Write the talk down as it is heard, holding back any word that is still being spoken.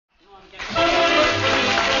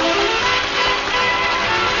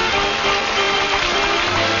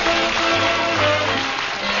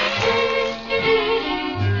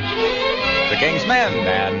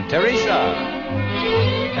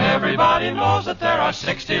everybody knows that there are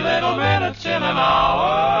 60 little minutes in an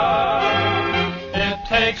hour. It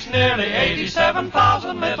takes nearly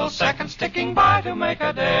 87,000 little seconds ticking by to make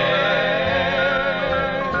a day.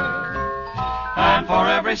 And for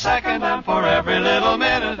every second and for every little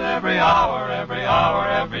minute, every hour,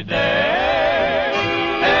 every day,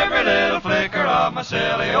 every little flicker of my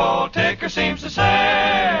silly old ticker seems to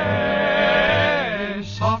say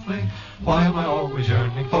softly, why am I always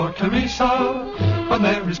yearning for Teresa when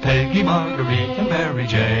there is Peggy, Marguerite, and Mary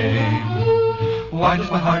Jane? Why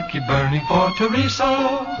does my heart keep burning for Teresa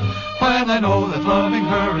when I know that loving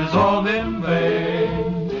her is all in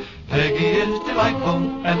vain? Peggy is delightful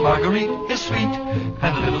and Marguerite is sweet,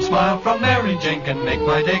 and a little smile from Mary Jane can make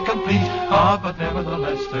my day complete. Ah, but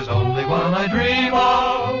nevertheless there's only one I dream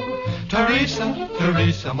of, Teresa,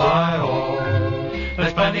 Teresa, my own.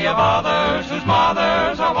 There's plenty of others whose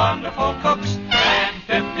mothers are wonderful cooks, and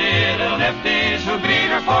 50 little nifties who beat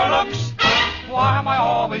her for looks. Why am I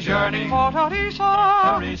always yearning for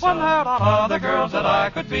Teresa, Teresa, when there are other girls that I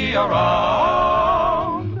could be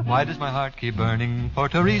around? Why does my heart keep burning for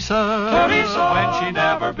Teresa, Teresa, when she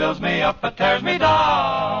never builds me up but tears me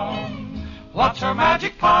down? What's her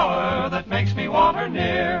magic power that makes me want her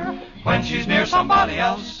near when she's near somebody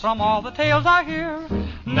else? From all the tales I hear,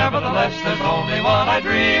 nevertheless there's only one I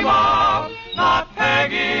dream of, not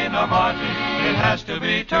Peggy nor Margie, it has to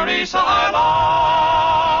be Teresa I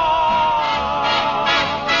love.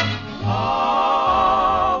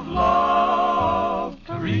 Love,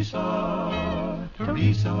 Teresa,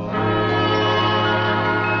 Teresa.